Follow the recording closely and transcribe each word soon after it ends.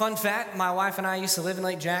Fun fact, my wife and I used to live in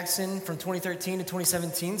Lake Jackson from 2013 to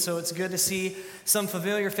 2017, so it's good to see some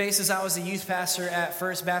familiar faces. I was the youth pastor at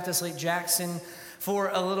First Baptist Lake Jackson for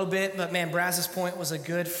a little bit, but man, Brazos Point was a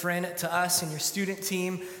good friend to us and your student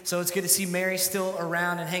team, so it's good to see Mary still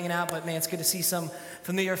around and hanging out, but man, it's good to see some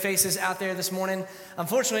familiar faces out there this morning.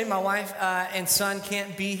 Unfortunately, my wife and son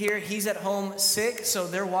can't be here. He's at home sick, so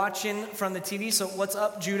they're watching from the TV. So what's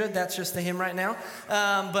up, Judah? That's just to him right now.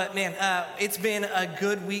 But man, it's been a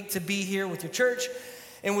good week to be here with your church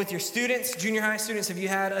and with your students. Junior high students, have you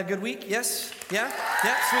had a good week? Yes? Yeah?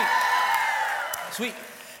 Yeah? Sweet.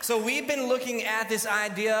 So we've been looking at this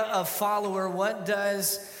idea of follower. What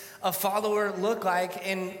does a follower look like?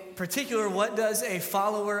 In particular, what does a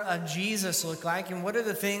follower of Jesus look like? And what are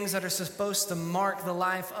the things that are supposed to mark the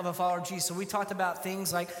life of a follower of Jesus? So we talked about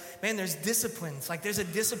things like, man, there's disciplines. Like there's a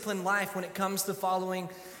disciplined life when it comes to following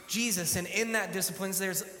Jesus. And in that disciplines,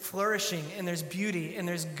 there's flourishing and there's beauty and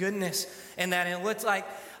there's goodness in that. And it looks like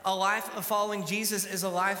a life of following Jesus is a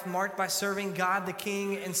life marked by serving God the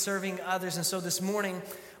King and serving others. And so this morning,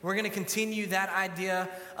 we're going to continue that idea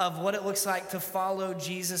of what it looks like to follow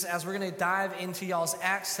Jesus as we're going to dive into y'all's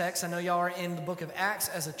Acts text. I know y'all are in the book of Acts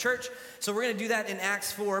as a church, so we're going to do that in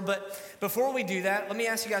Acts 4. But before we do that, let me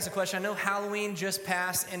ask you guys a question. I know Halloween just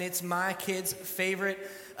passed, and it's my kids' favorite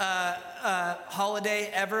holiday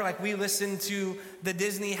ever. Like we listen to the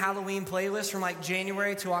Disney Halloween playlist from like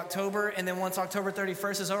January to October, and then once October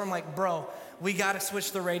 31st is over, I'm like, bro, we got to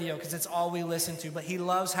switch the radio because it's all we listen to. But he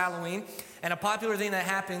loves Halloween, and a popular thing that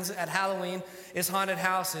happens at Halloween is haunted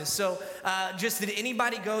houses. So did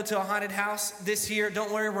anybody go to a haunted house this year?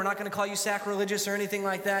 Don't worry, we're not going to call you sacrilegious or anything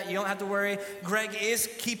like that. You don't have to worry. Greg is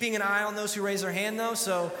keeping an eye on those who raise their hand, though,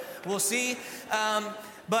 so we'll see.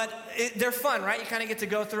 But they're fun, right? You kind of get to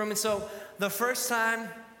go through them. And so the first time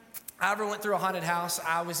I ever went through a haunted house,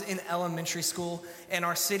 I was in elementary school, and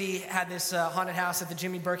our city had this haunted house at the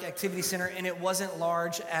Jimmy Burke Activity Center, and it wasn't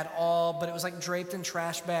large at all, but it was like draped in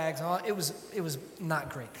trash bags. It was not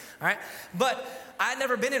great, all right? But I'd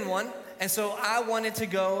never been in one, and so I wanted to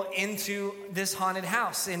go into this haunted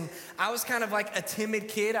house, and I was kind of like a timid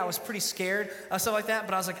kid. I was pretty scared of stuff like that,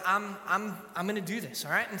 but I was like, I'm going to do this,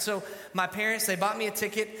 all right? And so my parents, they bought me a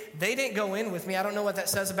ticket. They didn't go in with me. I don't know what that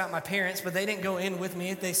says about my parents, but they didn't go in with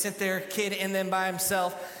me. They sent their kid in them by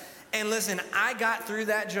himself. And listen, I got through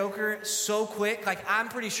that joker so quick. Like, I'm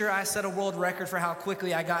pretty sure I set a world record for how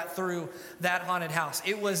quickly I got through that haunted house.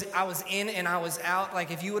 I was in and I was out.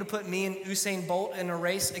 Like, if you would have put me and Usain Bolt in a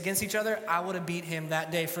race against each other, I would have beat him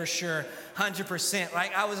that day for sure, 100%.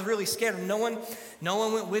 Like, I was really scared. No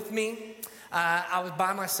one went with me. I was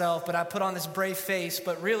by myself, but I put on this brave face.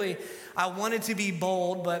 But really, I wanted to be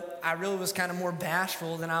bold, but I really was kind of more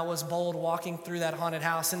bashful than I was bold walking through that haunted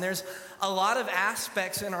house. And there's a lot of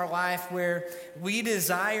aspects in our life where we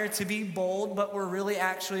desire to be bold, but we're really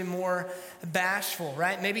actually more bashful,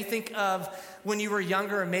 right? Maybe think of when you were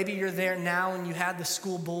younger, or maybe you're there now and you had the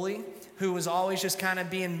school bully who was always just kind of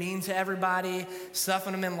being mean to everybody,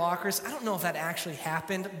 stuffing them in lockers. I don't know if that actually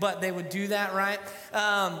happened, but they would do that, right?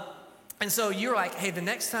 And so you're like, hey, the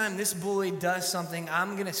next time this bully does something,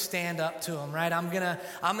 I'm going to stand up to him, right? I'm going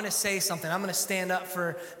to say something. I'm going to stand up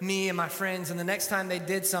for me and my friends. And the next time they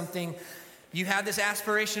did something, you had this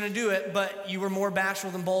aspiration to do it, but you were more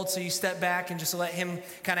bashful than bold, so you stepped back and just let him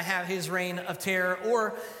kind of have his reign of terror.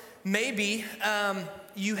 Or maybe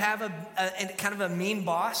you have a kind of a mean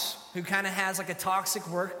boss who kind of has like a toxic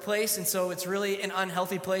workplace, and so it's really an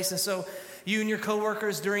unhealthy place. And so you and your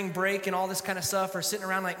coworkers during break and all this kind of stuff are sitting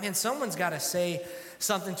around like, man, someone's got to say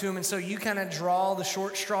something to him. And so you kind of draw the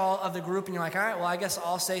short straw of the group, and you're like, all right, well, I guess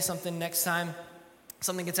I'll say something next time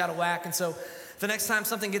something gets out of whack. And so the next time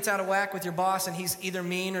something gets out of whack with your boss and he's either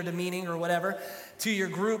mean or demeaning or whatever to your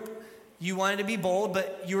group, you wanted to be bold,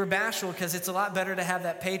 but you were bashful because it's a lot better to have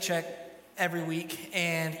that paycheck every week,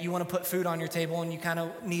 and you want to put food on your table, and you kind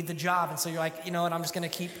of need the job. And so you're like, you know what, I'm just going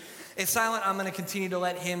to keep it silent. I'm going to continue to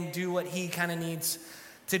let him do what he kind of needs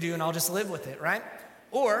to do, and I'll just live with it, right?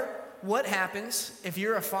 Or what happens if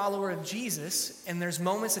you're a follower of Jesus and there's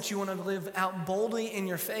moments that you want to live out boldly in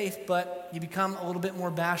your faith, but you become a little bit more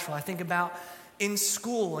bashful? I think about in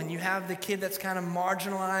school, and you have the kid that's kind of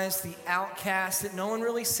marginalized, the outcast that no one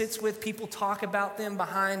really sits with. People talk about them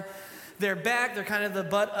behind their back. They're kind of the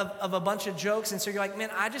butt of a bunch of jokes. And so you're like, man,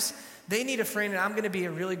 they need a friend, and I'm going to be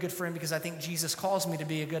a really good friend because I think Jesus calls me to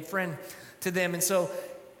be a good friend to them. And so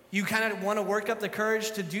you kind of want to work up the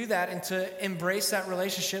courage to do that and to embrace that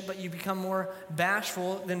relationship, but you become more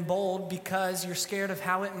bashful than bold because you're scared of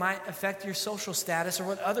how it might affect your social status or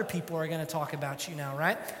what other people are going to talk about you now,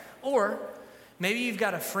 right? Or maybe you've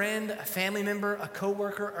got a friend, a family member, a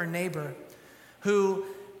coworker, or neighbor who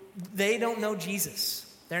they don't know Jesus.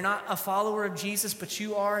 They're not a follower of Jesus, but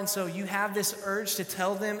you are. And so you have this urge to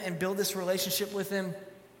tell them and build this relationship with them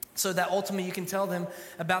so that ultimately you can tell them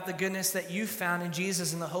about the goodness that you found in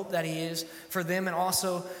Jesus and the hope that he is for them and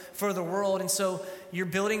also for the world. And so you're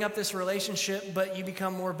building up this relationship, but you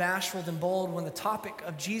become more bashful than bold when the topic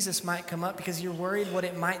of Jesus might come up because you're worried what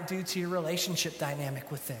it might do to your relationship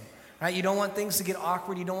dynamic with them, right? You don't want things to get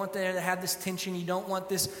awkward. You don't want there to have this tension. You don't want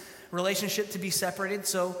this relationship to be separated.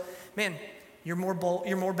 So, man, you're more bold,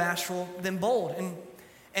 you're more bashful than bold.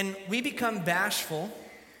 And we become bashful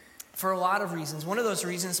for a lot of reasons. One of those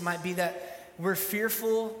reasons might be that we're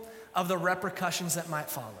fearful of the repercussions that might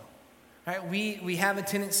follow. Right? We have a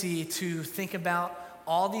tendency to think about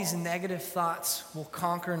all these negative thoughts will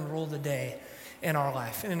conquer and rule the day in our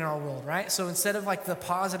life and in our world, right? So instead of like the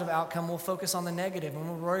positive outcome, we'll focus on the negative, and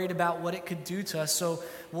we're worried about what it could do to us. So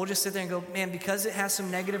we'll just sit there and go, man, because it has some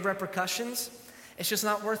negative repercussions, it's just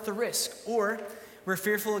not worth the risk. Or we're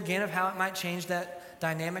fearful again of how it might change that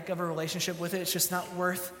dynamic of a relationship with it. It's just not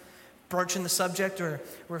worth broaching the subject, or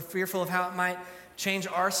we're fearful of how it might change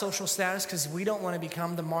our social status because we don't want to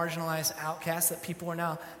become the marginalized outcast that people are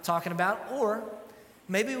now talking about. Or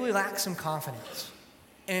maybe we lack some confidence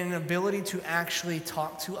and an ability to actually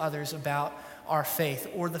talk to others about our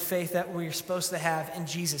faith or the faith that we're supposed to have in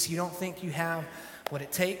Jesus. You don't think you have what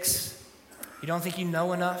it takes. You don't think you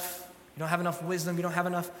know enough. You don't have enough wisdom. You don't have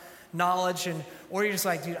enough knowledge, or you're just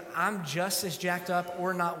like, dude, I'm just as jacked up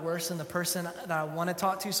or not worse than the person that I want to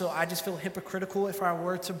talk to, so I just feel hypocritical if I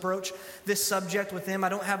were to broach this subject with them. I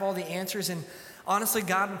don't have all the answers, and honestly,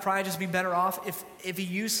 God would probably just be better off if he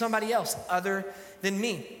used somebody else other than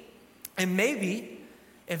me. And maybe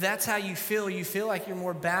if that's how you feel like you're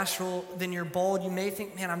more bashful than you're bold, you may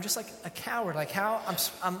think, man, I'm just like a coward. Like how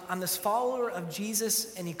I'm this follower of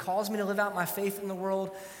Jesus, and he calls me to live out my faith in the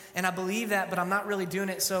world. And I believe that, but I'm not really doing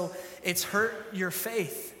it, so it's hurt your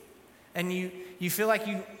faith. And you feel like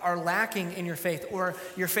you are lacking in your faith, or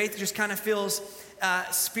your faith just kind of feels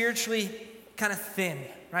spiritually kind of thin,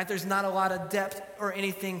 right? There's not a lot of depth or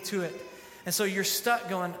anything to it. And so you're stuck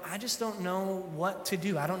going, I just don't know what to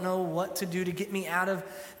do. I don't know what to do to get me out of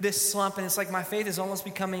this slump. And it's like my faith is almost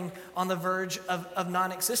becoming on the verge of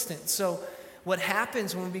non-existent. So what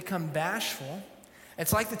happens when we become bashful,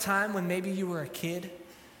 it's like the time when maybe you were a kid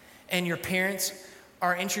and your parents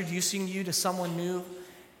are introducing you to someone new,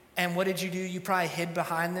 and what did you do? You probably hid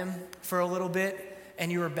behind them for a little bit, and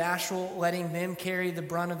you were bashful, letting them carry the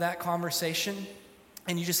brunt of that conversation,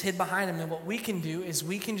 and you just hid behind them. And what we can do is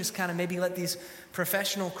we can just kind of maybe let these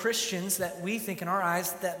professional Christians that we think in our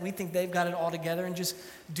eyes that we think they've got it all together and just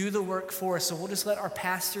do the work for us. So we'll just let our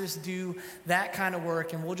pastors do that kind of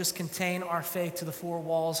work, and we'll just contain our faith to the four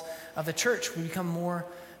walls of the church. We become more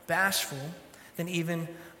bashful than even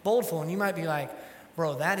boldful. And you might be like,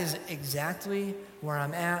 bro, that is exactly where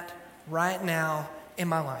I'm at right now in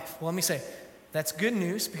my life. Well, let me say, that's good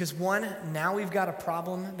news, because one, now we've got a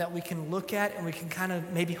problem that we can look at and we can kind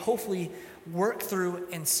of maybe hopefully work through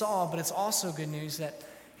and solve. But it's also good news that,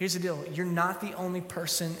 here's the deal, you're not the only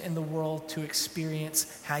person in the world to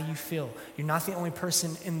experience how you feel. You're not the only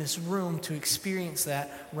person in this room to experience that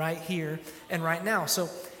right here and right now. So,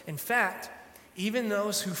 in fact, even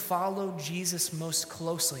those who follow Jesus most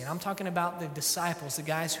closely, and I'm talking about the disciples, the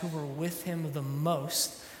guys who were with him the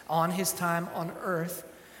most on his time on earth,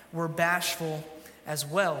 were bashful as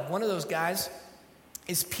well. One of those guys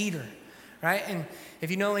is Peter, right? And if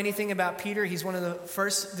you know anything about Peter, he's one of the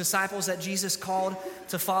first disciples that Jesus called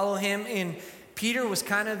to follow him. And Peter was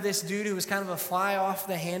kind of this dude who was kind of a fly off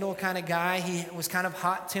the handle kind of guy. He was kind of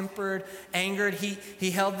hot-tempered, angered.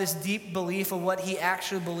 He held this deep belief of what he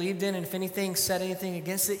actually believed in, and if anything said anything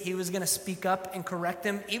against it, he was going to speak up and correct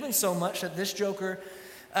them, even so much that this joker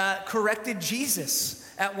corrected Jesus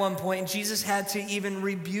at one point, and Jesus had to even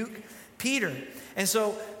rebuke Peter. And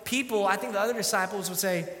so people, I think the other disciples would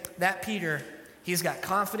say, that Peter, he's got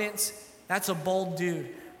confidence. That's a bold dude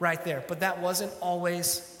right there. But that wasn't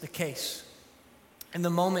always the case. In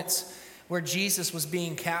the moments where Jesus was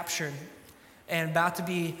being captured and about to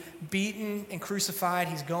be beaten and crucified,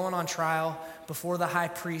 he's going on trial before the high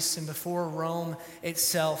priests and before Rome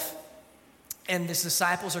itself. And his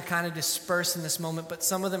disciples are kind of dispersed in this moment, but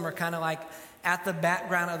some of them are kind of like at the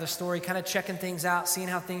background of the story, kind of checking things out, seeing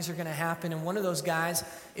how things are going to happen. And one of those guys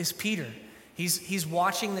is Peter. He's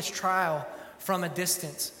watching this trial from a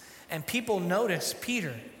distance. And people notice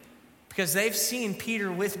Peter because they've seen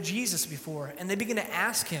Peter with Jesus before. And they begin to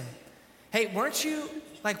ask him, hey, weren't you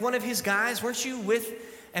like one of his guys? Weren't you with?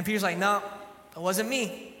 And Peter's like, no, it wasn't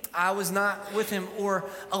me. I was not with him. Or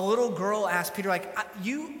a little girl asked Peter, like,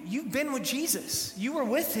 you've been with Jesus. You were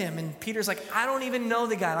with him. And Peter's like, I don't even know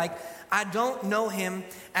the guy. Like, I don't know him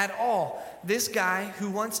at all. This guy who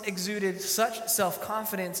once exuded such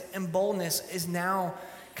self-confidence and boldness is now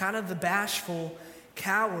kind of the bashful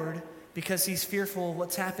coward because he's fearful of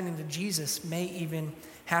what's happening to Jesus may even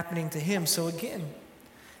happening to him. So again,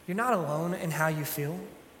 you're not alone in how you feel.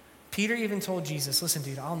 Peter even told Jesus, listen,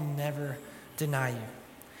 dude, I'll never deny you.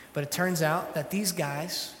 But it turns out that these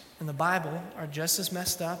guys in the Bible are just as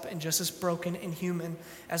messed up and just as broken and human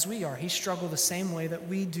as we are. He struggled the same way that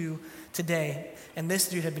we do today. And this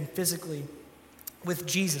dude had been physically with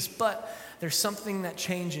Jesus. But there's something that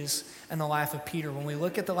changes in the life of Peter. When we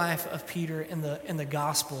look at the life of Peter in the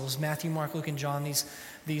Gospels, Matthew, Mark, Luke, and John,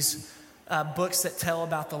 these books that tell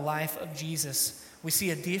about the life of Jesus, we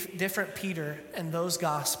see a different Peter in those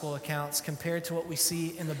gospel accounts compared to what we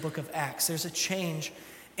see in the book of Acts. There's a change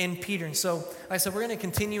in Peter. And so, like I said, we're going to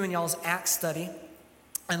continue in y'all's Acts study.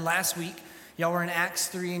 And last week, y'all were in Acts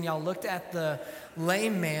 3 and y'all looked at the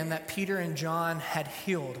lame man that Peter and John had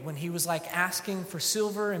healed when he was like asking for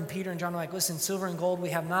silver, and Peter and John were like, listen, silver and gold we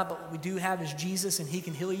have not, but what we do have is Jesus and he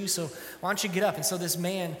can heal you, so why don't you get up? And so this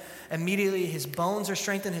man, immediately his bones are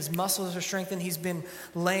strengthened, his muscles are strengthened, he's been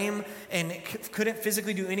lame and couldn't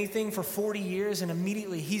physically do anything for 40 years, and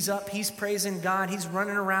immediately he's up, he's praising God, he's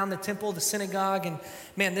running around the temple, the synagogue, and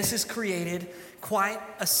man, this has created quite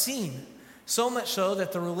a scene. So much so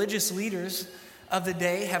that the religious leaders of the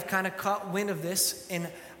day have kind of caught wind of this, and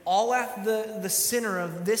all at the center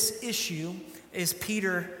of this issue is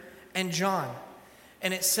Peter and John.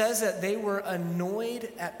 And it says that they were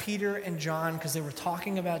annoyed at Peter and John because they were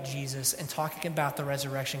talking about Jesus and talking about the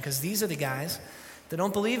resurrection, because these are the guys that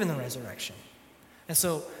don't believe in the resurrection. And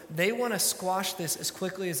so they want to squash this as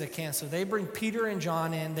quickly as they can. So they bring Peter and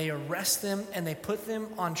John in, they arrest them, and they put them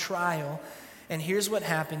on trial. And here's what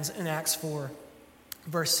happens in Acts 4,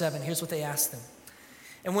 verse 7. Here's what they asked them.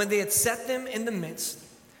 And when they had set them in the midst,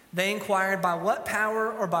 they inquired, by what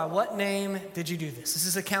power or by what name did you do this? This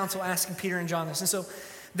is a council asking Peter and John this. And so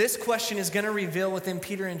this question is going to reveal within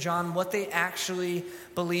Peter and John what they actually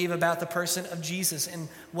believe about the person of Jesus. And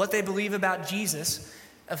what they believe about Jesus,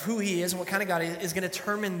 of who he is and what kind of God he is going to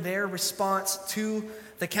determine their response to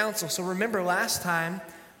the council. So remember last time,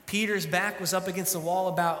 Peter's back was up against the wall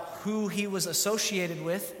about who he was associated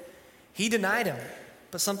with. He denied him,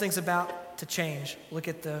 but something's about to change. Look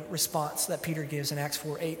at the response that Peter gives in Acts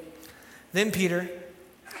 4:8. Then Peter,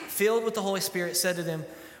 filled with the Holy Spirit, said to them,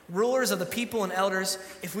 rulers of the people and elders,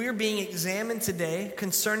 if we are being examined today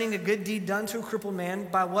concerning a good deed done to a crippled man,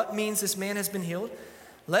 by what means this man has been healed,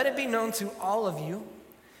 let it be known to all of you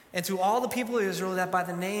and to all the people of Israel that by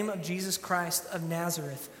the name of Jesus Christ of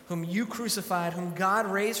Nazareth, whom you crucified, whom God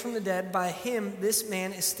raised from the dead, by him this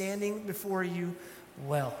man is standing before you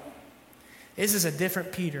well. This is a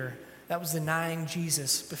different Peter that was denying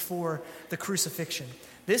Jesus before the crucifixion.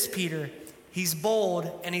 This Peter, he's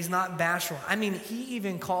bold and he's not bashful. I mean, he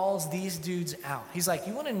even calls these dudes out. He's like,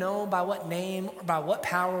 you want to know by what name or by what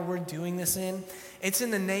power we're doing this in? It's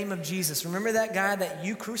in the name of Jesus. Remember that guy that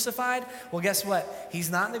you crucified? Well, guess what?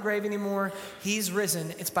 He's not in the grave anymore. He's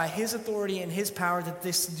risen. It's by his authority and his power that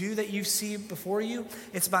this dude that you see before you,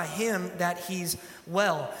 it's by him that he's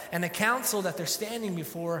well. And the council that they're standing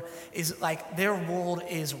before is like, their world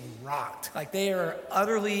is rocked. Like they are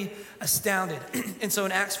utterly astounded. And so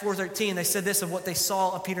in Acts 4:13, they said this of what they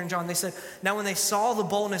saw of Peter and John. They said, now when they saw the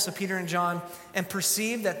boldness of Peter and John and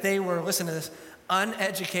perceived that they were, listen to this,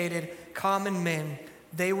 uneducated, common men,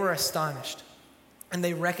 they were astonished. And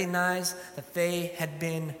they recognized that they had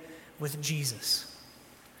been with Jesus.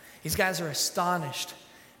 These guys are astonished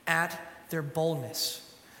at their boldness.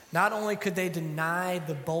 Not only could they deny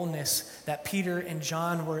the boldness that Peter and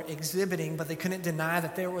John were exhibiting, but they couldn't deny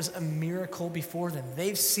that there was a miracle before them.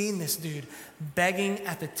 They've seen this dude begging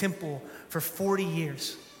at the temple for 40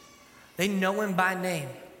 years. They know him by name.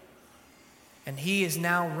 And he is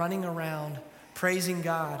now running around praising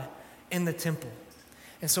God in the temple.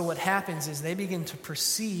 And so what happens is they begin to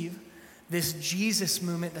perceive this Jesus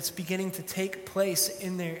movement that's beginning to take place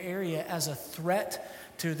in their area as a threat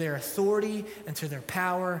to their authority and to their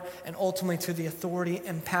power, and ultimately to the authority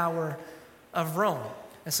and power of Rome.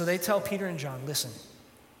 And so they tell Peter and John, listen,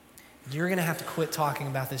 you're going to have to quit talking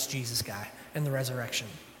about this Jesus guy and the resurrection.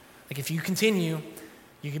 Like if you continue,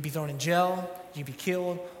 you could be thrown in jail, you could be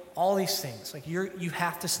killed, all these things. Like you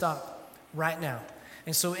have to stop right now.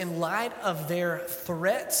 And so in light of their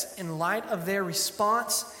threats, in light of their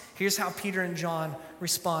response, here's how Peter and John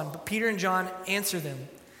respond. But Peter and John answer them,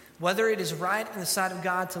 whether it is right in the sight of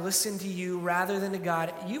God to listen to you rather than to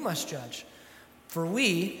God, you must judge. For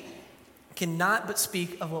we cannot but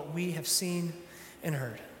speak of what we have seen and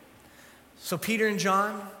heard. So Peter and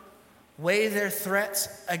John weigh their threats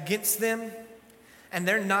against them, and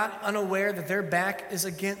they're not unaware that their back is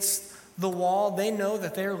against the wall. They know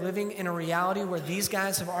that they're living in a reality where these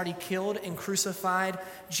guys have already killed and crucified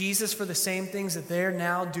Jesus for the same things that they're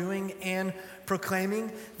now doing and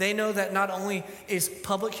proclaiming. They know that not only is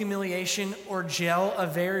public humiliation or jail a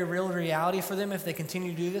very real reality for them if they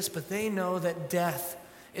continue to do this, but they know that death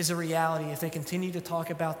is a reality if they continue to talk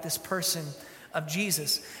about this person of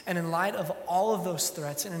Jesus. And in light of all of those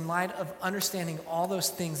threats and in light of understanding all those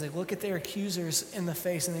things, they look at their accusers in the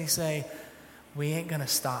face and they say, we ain't gonna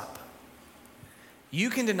stop. You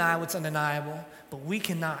can deny what's undeniable, but we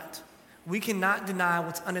cannot. We cannot deny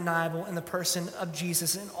what's undeniable in the person of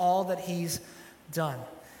Jesus and all that he's done.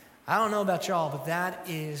 I don't know about y'all, but that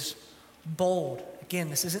is bold. Again,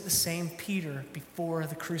 this isn't the same Peter before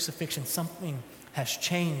the crucifixion. Something has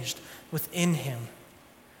changed within him.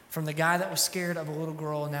 From the guy that was scared of a little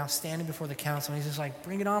girl and now standing before the council, and he's just like,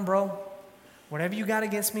 bring it on, bro. Whatever you got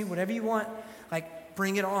against me, whatever you want, like,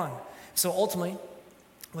 bring it on. So ultimately,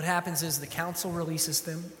 what happens is the council releases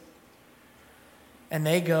them, and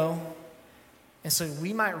they go. And so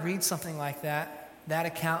we might read something like that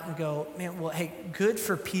account, and go, man, well, hey, good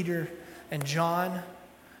for Peter and John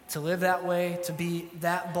to live that way, to be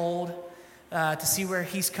that bold, to see where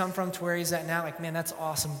he's come from to where he's at now. Like, man, that's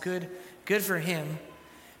awesome. Good for him.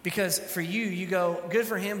 Because for you go, good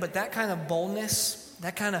for him, but that kind of boldness,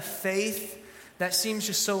 that kind of faith, that seems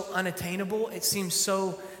just so unattainable. It seems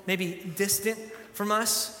so maybe distant from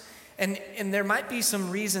us. And there might be some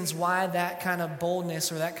reasons why that kind of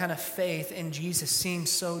boldness or that kind of faith in Jesus seems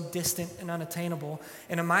so distant and unattainable.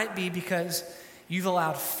 And it might be because you've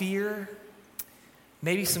allowed fear,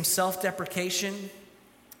 maybe some self-deprecation,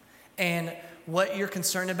 and what you're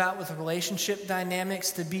concerned about with relationship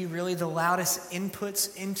dynamics to be really the loudest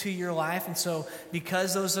inputs into your life. And so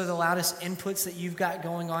because those are the loudest inputs that you've got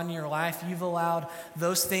going on in your life, you've allowed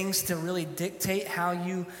those things to really dictate how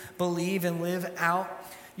you believe and live out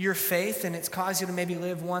your faith. And it's caused you to maybe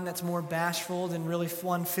live one that's more bashful than really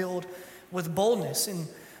one filled with boldness. And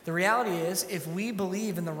the reality is, if we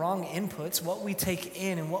believe in the wrong inputs, what we take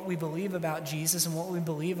in and what we believe about Jesus and what we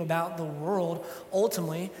believe about the world,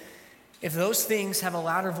 ultimately, if those things have a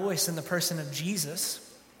louder voice than the person of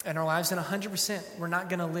Jesus in our lives, then 100% we're not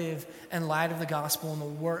going to live in light of the gospel and the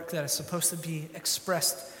work that is supposed to be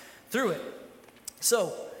expressed through it.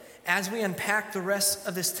 So, as we unpack the rest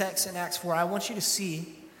of this text in Acts 4, I want you to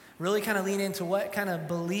see, really kind of lean into what kind of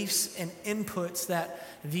beliefs and inputs that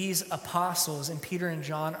these apostles and Peter and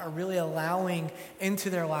John are really allowing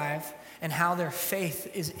into their life and how their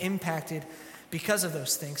faith is impacted because of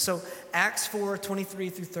those things. So, Acts 4,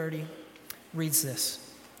 23 through 30. Reads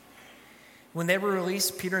this. When they were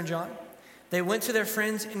released, Peter and John, they went to their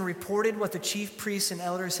friends and reported what the chief priests and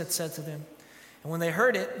elders had said to them. And when they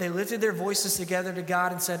heard it, they lifted their voices together to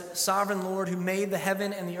God and said, Sovereign Lord, who made the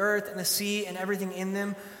heaven and the earth and the sea and everything in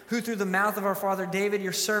them, who through the mouth of our father David,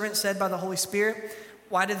 your servant, said by the Holy Spirit,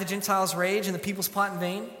 why did the Gentiles rage and the peoples plot in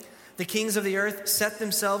vain? The kings of the earth set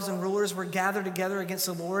themselves and rulers were gathered together against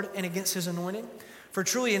the Lord and against his anointed. For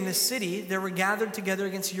truly in this city there were gathered together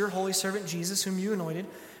against your holy servant Jesus, whom you anointed,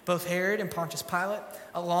 both Herod and Pontius Pilate,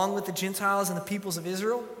 along with the Gentiles and the peoples of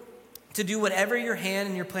Israel, to do whatever your hand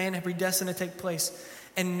and your plan have predestined to take place.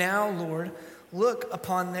 And now, Lord, look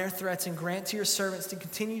upon their threats and grant to your servants to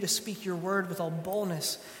continue to speak your word with all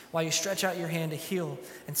boldness while you stretch out your hand to heal,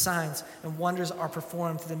 and signs and wonders are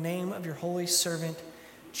performed through the name of your holy servant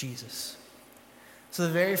Jesus. So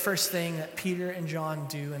the very first thing that Peter and John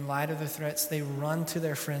do in light of the threats, they run to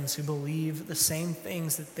their friends who believe the same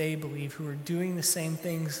things that they believe, who are doing the same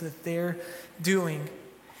things that they're doing.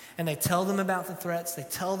 And they tell them about the threats. They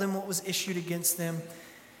tell them what was issued against them.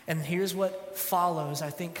 And here's what follows, I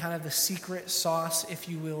think, kind of the secret sauce, if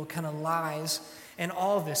you will, kind of lies in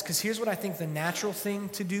all of this. Because here's what I think the natural thing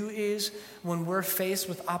to do is when we're faced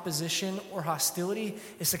with opposition or hostility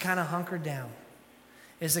is to kind of hunker down,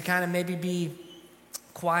 is to kind of maybe be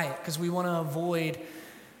quiet, because we want to avoid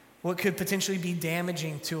what could potentially be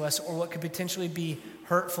damaging to us or what could potentially be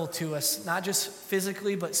hurtful to us, not just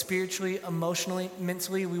physically, but spiritually, emotionally,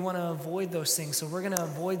 mentally. We want to avoid those things, so we're going to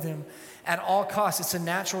avoid them at all costs. It's a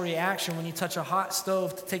natural reaction when you touch a hot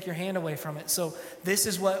stove to take your hand away from it. So this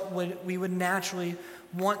is what we would naturally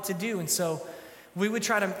want to do. And so we would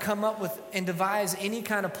try to come up with and devise any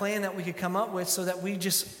kind of plan that we could come up with so that we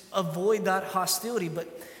just avoid that hostility. But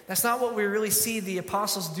that's not what we really see the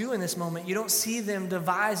apostles do in this moment. You don't see them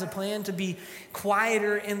devise a plan to be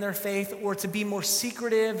quieter in their faith or to be more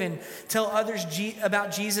secretive and tell others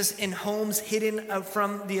about Jesus in homes hidden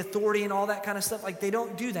from the authority and all that kind of stuff. Like, they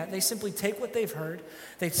don't do that. They simply take what they've heard.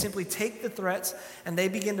 They simply take the threats and they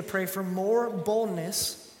begin to pray for more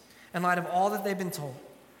boldness in light of all that they've been told.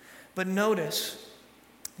 But notice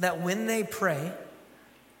that when they pray,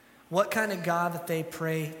 what kind of God that they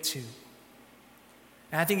pray to.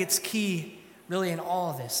 And I think it's key, really, in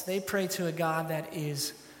all of this. They pray to a God that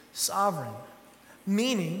is sovereign,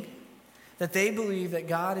 meaning that they believe that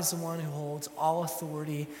God is the one who holds all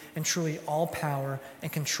authority and truly all power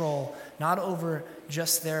and control, not over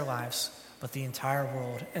just their lives, but the entire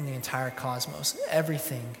world and the entire cosmos.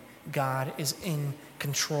 Everything God is in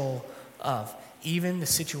control of, even the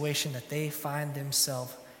situation that they find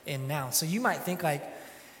themselves in now. So you might think like,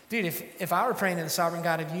 dude, if I were praying to the sovereign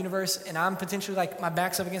God of the universe and I'm potentially like my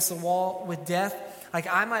back's up against the wall with death, like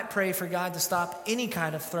I might pray for God to stop any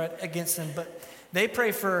kind of threat against them. But they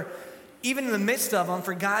pray for, even in the midst of them,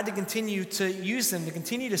 for God to continue to use them, to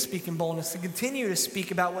continue to speak in boldness, to continue to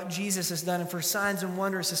speak about what Jesus has done, and for signs and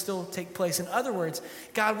wonders to still take place. In other words,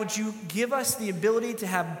 God, would you give us the ability to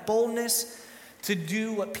have boldness to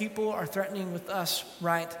do what people are threatening with us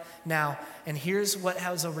right now? And here's what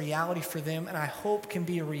has a reality for them, and I hope can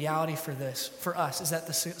be a reality for us, is that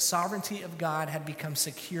the sovereignty of God had become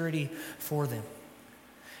security for them.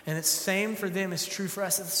 And the same for them is true for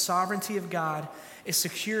us, that the sovereignty of God is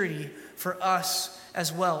security for us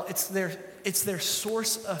as well. It's their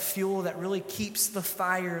source of fuel that really keeps the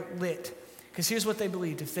fire lit. Because here's what they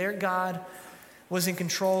believed. If their God was in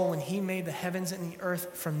control when he made the heavens and the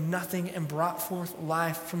earth from nothing and brought forth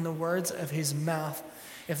life from the words of his mouth,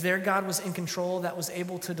 if their God was in control that was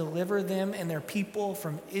able to deliver them and their people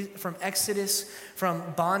from Exodus, from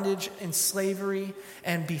bondage and slavery,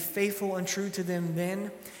 and be faithful and true to them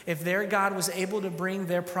then, if their God was able to bring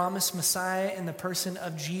their promised Messiah in the person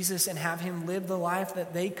of Jesus and have him live the life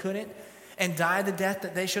that they couldn't and die the death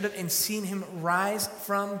that they should have and seen him rise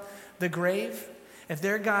from the grave, if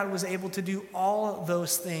their God was able to do all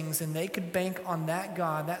those things, then they could bank on that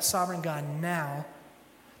God, that sovereign God now,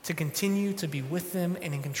 to continue to be with them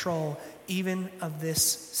and in control even of this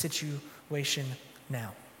situation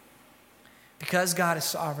now. Because God is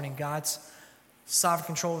sovereign and God's sovereign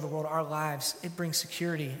control of the world, our lives, it brings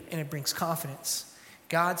security and it brings confidence.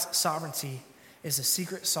 God's sovereignty is the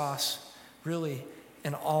secret sauce, really,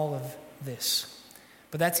 in all of this.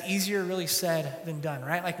 But that's easier really said than done,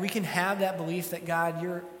 right? Like, we can have that belief that God,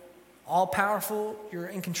 you're all powerful, you're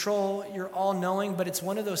in control, you're all knowing, but it's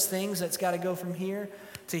one of those things that's got to go from here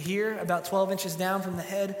to here, about 12 inches down from the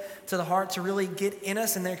head to the heart to really get in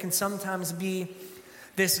us. And there can sometimes be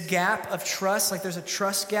this gap of trust, like there's a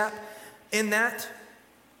trust gap in that.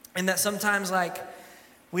 And that sometimes, like,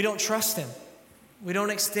 we don't trust him. We don't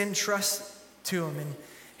extend trust to him. And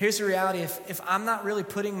here's the reality. If I'm not really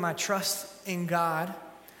putting my trust in God,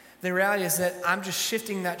 the reality is that I'm just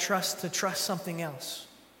shifting that trust to trust something else.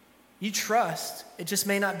 You trust, it just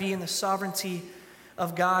may not be in the sovereignty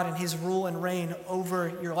of God and his rule and reign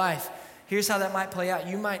over your life. Here's how that might play out.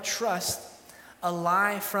 You might trust a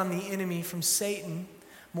lie from the enemy, from Satan,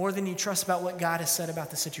 more than you trust about what God has said about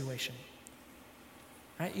the situation.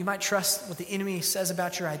 Right? You might trust what the enemy says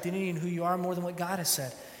about your identity and who you are more than what God has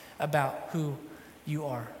said about who you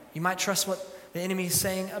are. You might trust what the enemy is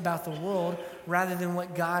saying about the world rather than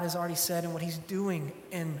what God has already said and what he's doing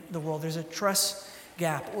in the world. There's a trust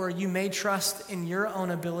gap. Or you may trust in your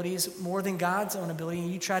own abilities more than God's own ability,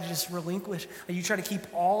 and you try to just relinquish, or you try to keep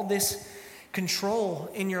all this control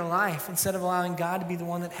in your life instead of allowing God to be the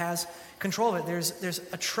one that has control of it. There's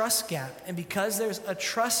a trust gap. And because there's a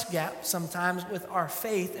trust gap sometimes with our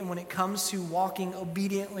faith, and when it comes to walking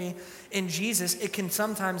obediently in Jesus, it can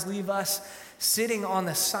sometimes leave us sitting on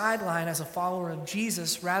the sideline as a follower of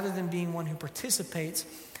Jesus rather than being one who participates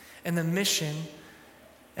in the mission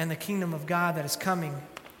and the kingdom of God that is coming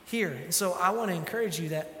here. And so I want to encourage you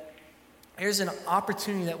that there's an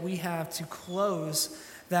opportunity that we have to close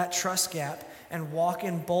that trust gap and walk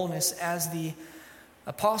in boldness as the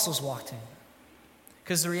apostles walked in.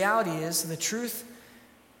 Because the reality is, the truth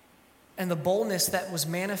and the boldness that was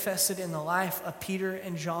manifested in the life of Peter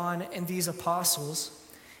and John and these apostles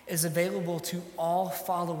is available to all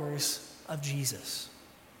followers of Jesus.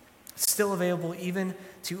 It's still available even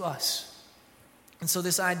to us. And so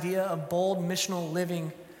this idea of bold missional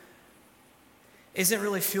living isn't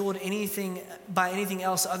really fueled by anything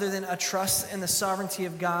else other than a trust in the sovereignty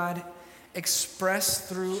of God expressed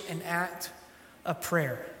through an act of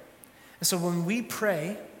prayer. And so when we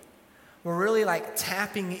pray, we're really like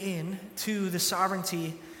tapping in to the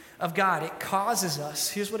sovereignty of God. It causes us,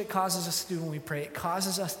 here's what it causes us to do when we pray. It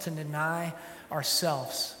causes us to deny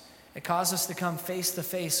ourselves. It causes us to come face to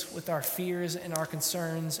face with our fears and our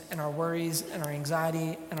concerns and our worries and our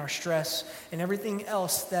anxiety and our stress and everything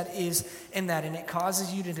else that is in that. And it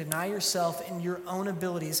causes you to deny yourself and your own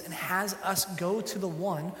abilities and has us go to the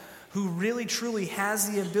one who really truly has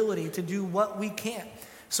the ability to do what we can't.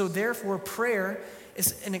 So therefore, prayer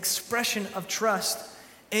is an expression of trust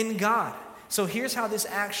in God. So here's how this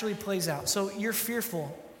actually plays out. So you're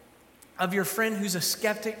fearful of your friend who's a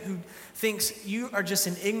skeptic who thinks you are just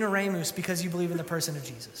an ignoramus because you believe in the person of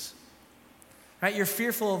Jesus. Right? You're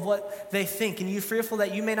fearful of what they think, and you're fearful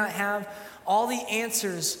that you may not have all the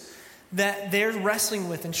answers that they're wrestling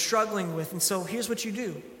with and struggling with. And so here's what you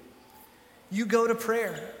do. You go to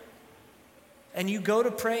prayer. And you go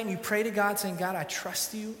to pray and you pray to God saying, God, I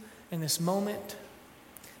trust you in this moment,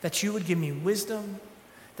 that you would give me wisdom,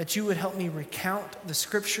 that you would help me recount the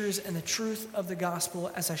scriptures and the truth of the gospel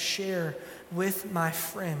as I share with my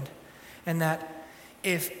friend. And that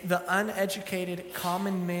if the uneducated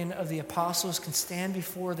common men of the apostles can stand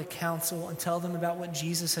before the council and tell them about what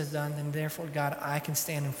Jesus has done, then therefore, God, I can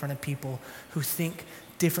stand in front of people who think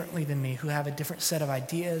differently than me, who have a different set of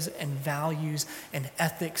ideas and values and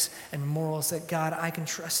ethics and morals, that God, I can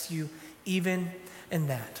trust you even in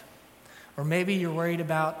that. Or maybe you're worried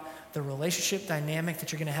about the relationship dynamic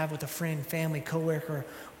that you're going to have with a friend, family, coworker,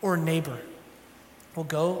 or neighbor. Well,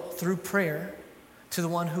 go through prayer to the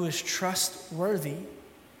one who is trustworthy,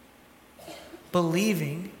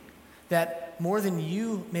 believing that more than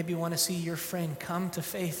you maybe want to see your friend come to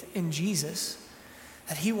faith in Jesus,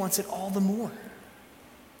 that he wants it all the more.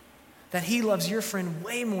 That he loves your friend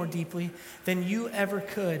way more deeply than you ever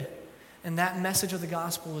could. And that message of the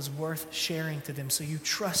gospel is worth sharing to them. So you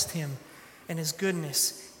trust him and his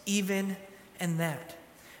goodness even in that.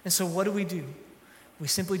 And so what do? We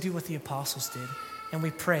simply do what the apostles did, and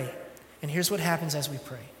we pray. And here's what happens as we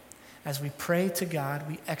pray. As we pray to God,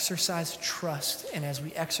 we exercise trust. And as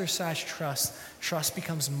we exercise trust, trust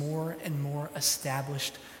becomes more and more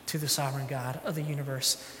established to the sovereign God of the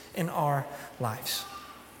universe in our lives.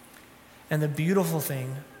 And the beautiful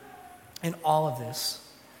thing in all of this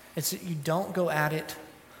is that you don't go at it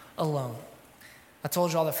alone. I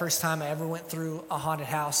told y'all the first time I ever went through a haunted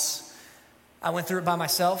house, I went through it by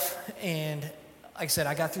myself, and like I said,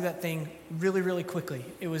 I got through that thing really, really quickly.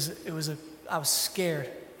 I was scared.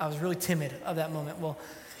 I was really timid of that moment. Well,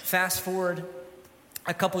 fast forward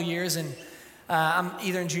a couple years, and I'm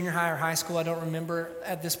either in junior high or high school. I don't remember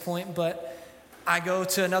at this point, but I go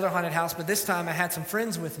to another haunted house, but this time I had some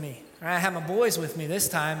friends with me. Right? I had my boys with me this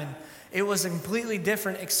time, and it was a completely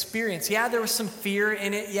different experience. Yeah, there was some fear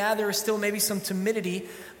in it. Yeah, there was still maybe some timidity,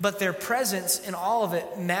 but their presence in all of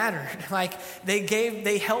it mattered. Like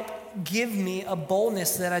they helped give me a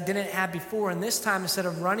boldness that I didn't have before. And this time, instead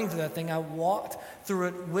of running through that thing, I walked through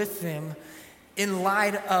it with them in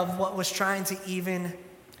light of what was trying to even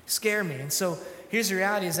scare me. And so here's the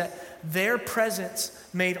reality, is that their presence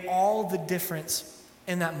made all the difference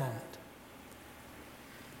in that moment.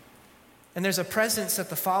 And there's a presence that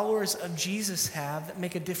the followers of Jesus have that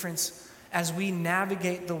make a difference as we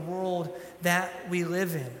navigate the world that we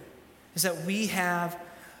live in, is that we have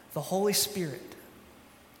the Holy Spirit.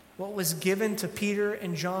 What was given to Peter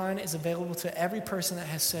and John is available to every person that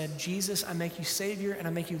has said, Jesus, I make you Savior and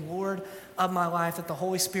I make you Lord of my life, that the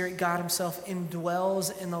Holy Spirit, God himself,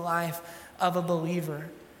 indwells in the life of a believer.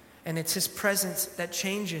 And it's his presence that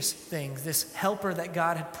changes things. This helper that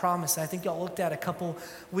God had promised, I think y'all looked at a couple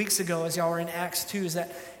weeks ago as y'all were in Acts 2, is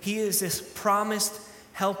that he is this promised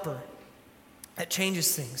helper that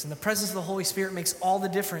changes things. And the presence of the Holy Spirit makes all the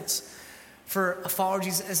difference for a follower of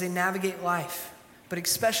Jesus as they navigate life, but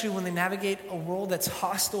especially when they navigate a world that's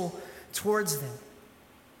hostile towards them.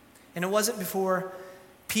 And it wasn't before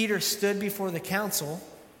Peter stood before the council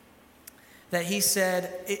that he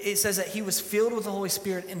said, it says that he was filled with the Holy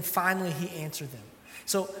Spirit and finally he answered them.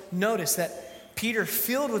 So notice that Peter,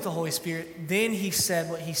 filled with the Holy Spirit, then he said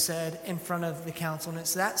what he said in front of the council. And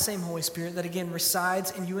it's that same Holy Spirit that again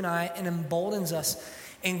resides in you and I and emboldens us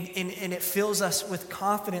and it fills us with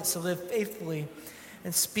confidence to live faithfully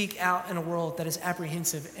and speak out in a world that is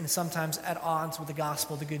apprehensive and sometimes at odds with the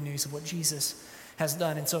gospel, the good news of what Jesus has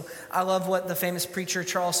done. And so I love what the famous preacher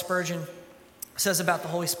Charles Spurgeon says about the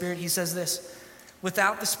Holy Spirit. He says this: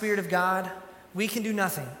 without the Spirit of God, we can do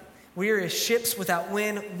nothing. We are as ships without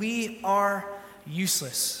wind. We are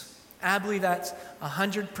useless. And I believe that's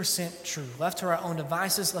 100% true. Left to our own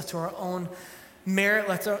devices, left to our own merit,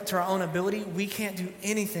 left to our own ability. We can't do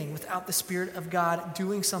anything without the Spirit of God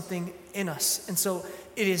doing something in us. And so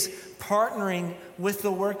it is partnering with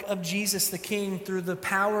the work of Jesus the King through the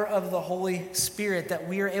power of the Holy Spirit that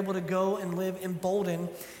we are able to go and live emboldened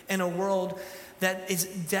in a world that is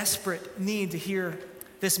desperate need to hear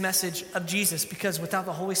this message of Jesus. Because without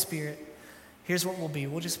the Holy Spirit, here's what we'll be.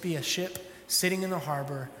 We'll just be a ship sitting in the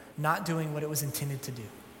harbor, not doing what it was intended to do.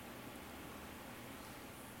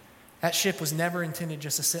 That ship was never intended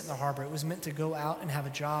just to sit in the harbor. It was meant to go out and have a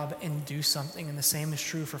job and do something. And the same is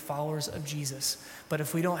true for followers of Jesus. But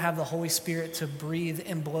if we don't have the Holy Spirit to breathe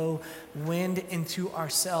and blow wind into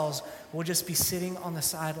ourselves, we'll just be sitting on the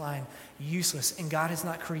sideline, useless. And God has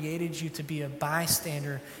not created you to be a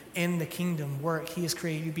bystander in the kingdom work. He has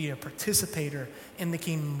created you to be a participator in the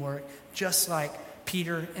kingdom work, just like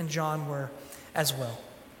Peter and John were as well.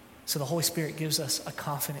 So the Holy Spirit gives us a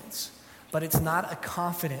confidence. But it's not a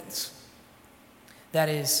confidence that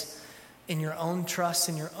is in your own trust,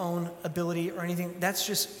 in your own ability or anything. That's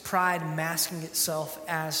just pride masking itself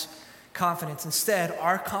as confidence. Instead,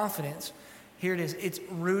 our confidence, here it is, it's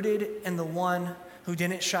rooted in the one who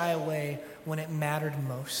didn't shy away when it mattered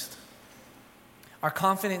most. Our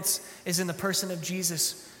confidence is in the person of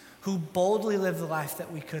Jesus, who boldly lived the life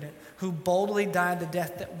that we couldn't, who boldly died the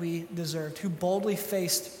death that we deserved, who boldly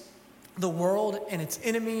faced the world and its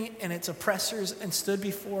enemy and its oppressors and stood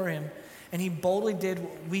before him. And he boldly did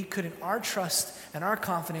what we couldn't. Our trust and our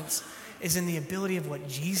confidence is in the ability of what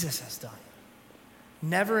Jesus has done.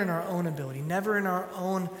 Never in our own ability, never in our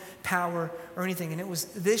own power or anything. And it was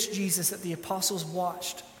this Jesus that the apostles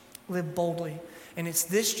watched live boldly. And it's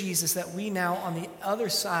this Jesus that we now, on the other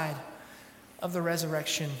side of the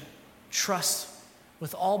resurrection, trust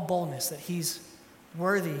with all boldness that he's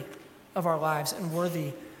worthy of our lives and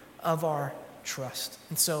worthy of our trust.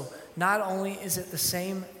 And so not only is it the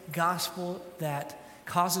same gospel that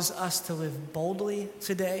causes us to live boldly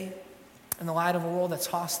today in the light of a world that's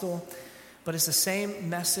hostile, but it's the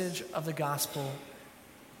same message of the gospel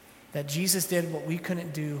that Jesus did what we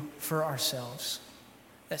couldn't do for ourselves,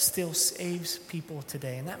 that still saves people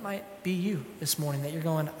today. And that might be you this morning, that you're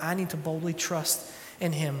going, I need to boldly trust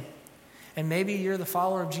in him. And maybe you're the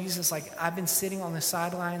follower of Jesus, like I've been sitting on the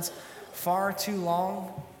sidelines far too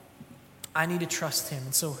long. I need to trust him.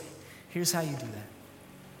 And so here's how you do that.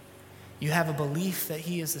 You have a belief that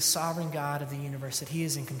he is the sovereign God of the universe, that he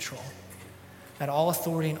is in control, that all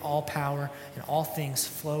authority and all power and all things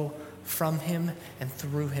flow from him and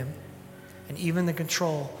through him, and even the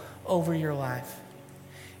control over your life.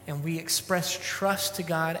 And we express trust to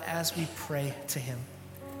God as we pray to him.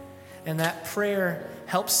 And that prayer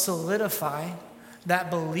helps solidify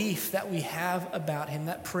that belief that we have about him.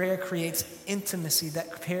 That prayer creates intimacy.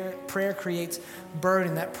 That prayer creates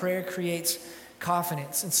burden. That prayer creates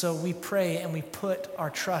confidence. And so we pray and we put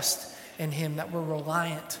our trust in him, that we're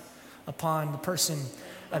reliant upon the person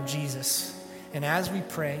of Jesus. And as we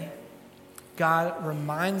pray, God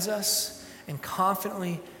reminds us and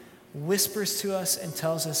confidently whispers to us and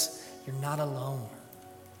tells us, you're not alone.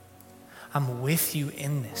 I'm with you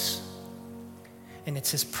in this. And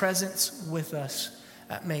it's his presence with us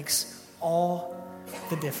that makes all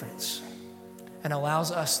the difference and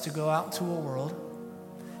allows us to go out into a world,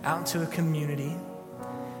 out into a community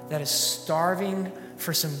that is starving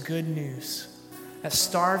for some good news, that's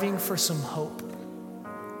starving for some hope.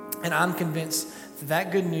 And I'm convinced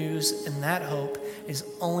that good news and that hope is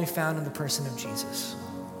only found in the person of Jesus.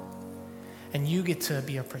 And you get to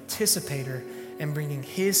be a participator in bringing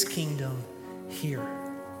his kingdom here.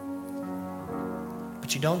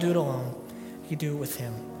 But you don't do it alone. You do it with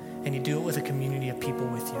him. And you do it with a community of people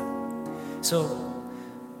with you. So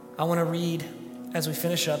I want to read, as we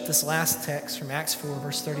finish up, this last text from Acts 4,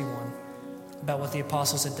 verse 31, about what the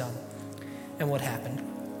apostles had done and what happened.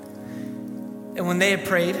 And when they had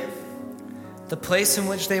prayed, the place in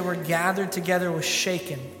which they were gathered together was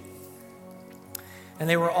shaken. And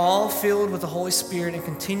they were all filled with the Holy Spirit and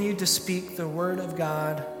continued to speak the word of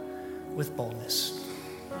God with boldness.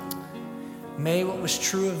 May what was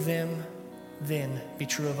true of them then be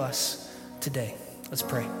true of us today. Let's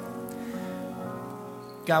pray.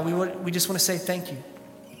 God, we just want to say thank you.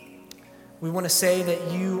 We want to say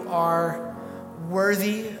that you are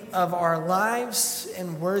worthy of our lives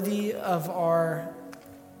and worthy of our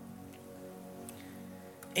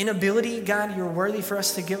inability. God, you're worthy for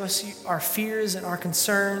us to give us our fears and our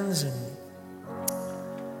concerns and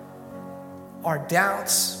our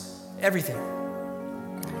doubts, everything.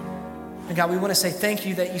 And God, we want to say thank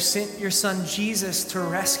you that you sent your son Jesus to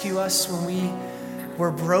rescue us when we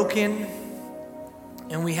were broken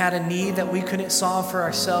and we had a need that we couldn't solve for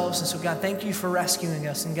ourselves. And so God, thank you for rescuing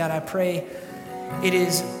us. And God, I pray it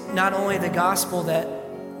is not only the gospel that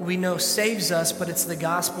we know saves us, but it's the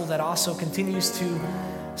gospel that also continues to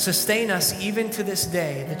sustain us even to this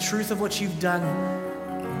day. The truth of what you've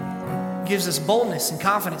done gives us boldness and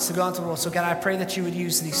confidence to go into the world. So God, I pray that you would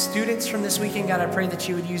use these students from this weekend. God, I pray that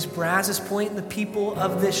you would use Brazos Point and the people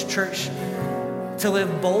of this church to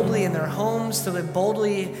live boldly in their homes, to live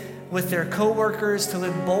boldly with their coworkers, to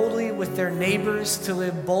live boldly with their neighbors, to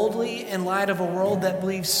live boldly in light of a world that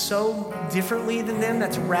believes so differently than them,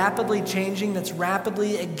 that's rapidly changing, that's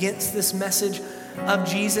rapidly against this message of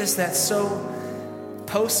Jesus, that's so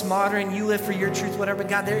postmodern, you live for your truth, whatever. But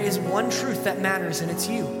God, there is one truth that matters, and it's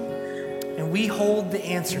you. And we hold the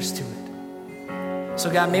answers to it. So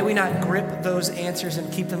God, may we not grip those answers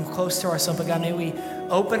and keep them close to ourselves, but God, may we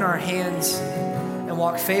open our hands and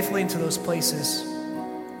walk faithfully into those places,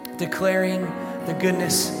 declaring the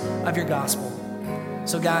goodness of your gospel.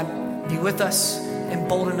 So God, be with us,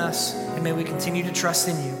 embolden us, and may we continue to trust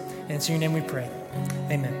in you. And it's in your name we pray.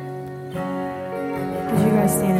 Amen. Would you guys stand?